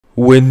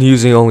Win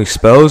using only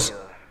spells?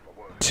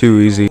 Too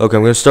easy. Okay,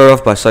 I'm gonna start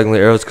off by cycling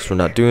arrows because we're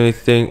not doing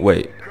anything.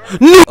 Wait.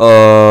 No!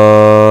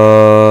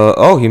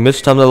 Oh, he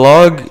missed time to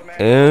log,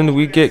 and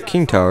we get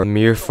King Tower.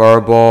 Mere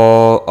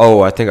Fireball.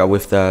 Oh, I think I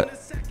whiffed that.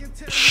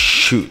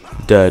 Shoot,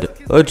 dead.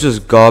 Let's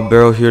just God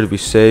Barrel here to be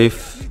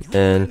safe.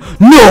 And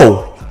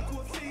no!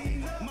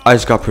 I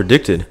just got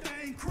predicted.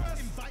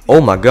 Oh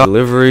my god.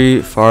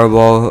 Delivery,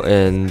 Fireball,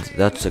 and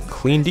that's a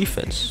clean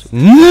defense.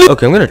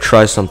 Okay, I'm gonna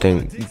try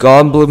something.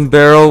 Goblin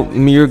Barrel,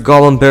 Mere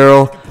Goblin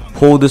Barrel.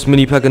 Pull this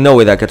mini P.E.K.K.A. No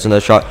way that gets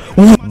another shot.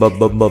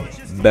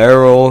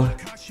 Barrel.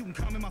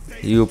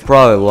 You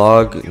probably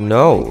log.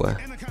 No.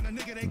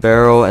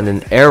 Barrel and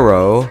an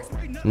arrow.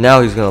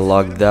 Now he's gonna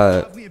log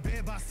that.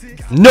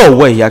 No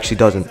way, he actually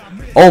doesn't.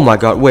 Oh my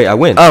god, wait, I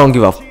win. I don't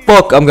give a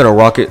fuck. I'm gonna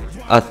rock it.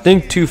 I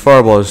think 2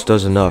 fireballs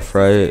does enough,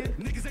 right?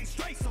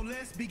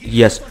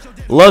 Yes.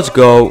 Let's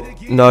go.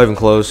 Not even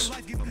close.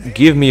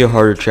 Give me a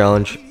harder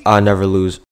challenge. I never lose.